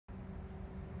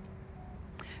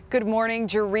Good morning,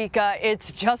 Jerika.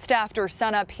 It's just after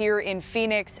sunup here in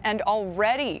Phoenix, and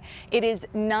already it is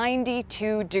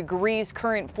 92 degrees.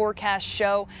 Current forecasts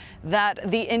show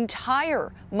that the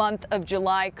entire month of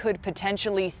July could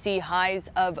potentially see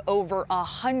highs of over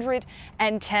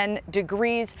 110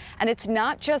 degrees. And it's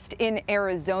not just in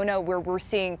Arizona where we're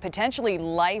seeing potentially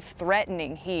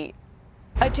life-threatening heat.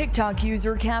 A TikTok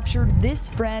user captured this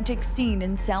frantic scene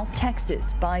in South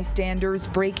Texas. Bystanders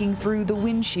breaking through the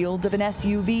windshield of an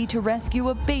SUV to rescue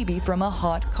a baby from a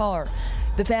hot car.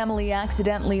 The family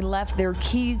accidentally left their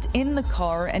keys in the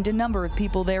car and a number of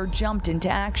people there jumped into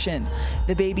action.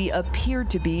 The baby appeared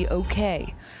to be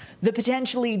okay. The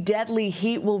potentially deadly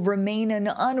heat will remain an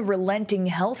unrelenting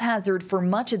health hazard for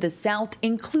much of the South,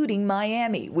 including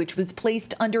Miami, which was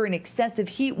placed under an excessive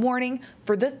heat warning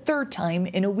for the third time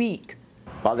in a week.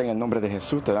 In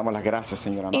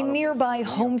nearby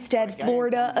Homestead,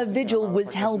 Florida, a vigil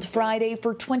was held Friday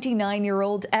for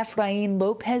 29-year-old Efrain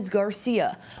Lopez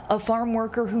Garcia, a farm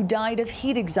worker who died of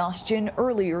heat exhaustion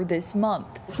earlier this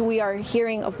month. So we are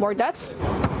hearing of more deaths.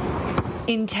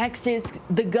 In Texas,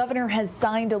 the governor has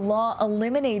signed a law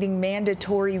eliminating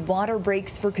mandatory water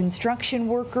breaks for construction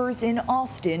workers in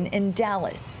Austin and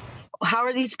Dallas. How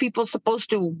are these people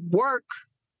supposed to work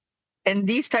in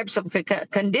these types of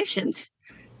conditions?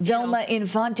 Velma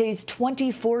Infante's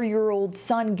 24-year-old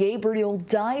son Gabriel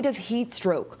died of heat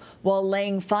stroke while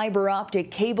laying fiber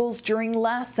optic cables during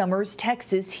last summer's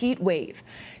Texas heat wave.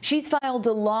 She's filed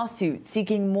a lawsuit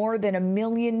seeking more than $1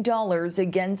 million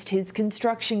against his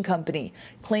construction company,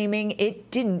 claiming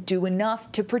it didn't do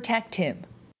enough to protect him.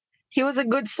 He was a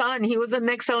good son. He was an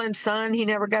excellent son. He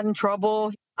never got in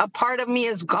trouble. A part of me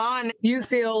is gone. You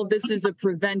feel this is a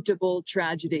preventable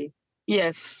tragedy?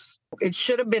 Yes, it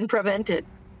should have been prevented.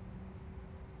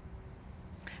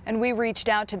 And we reached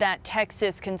out to that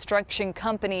Texas construction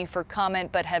company for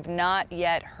comment, but have not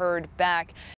yet heard back.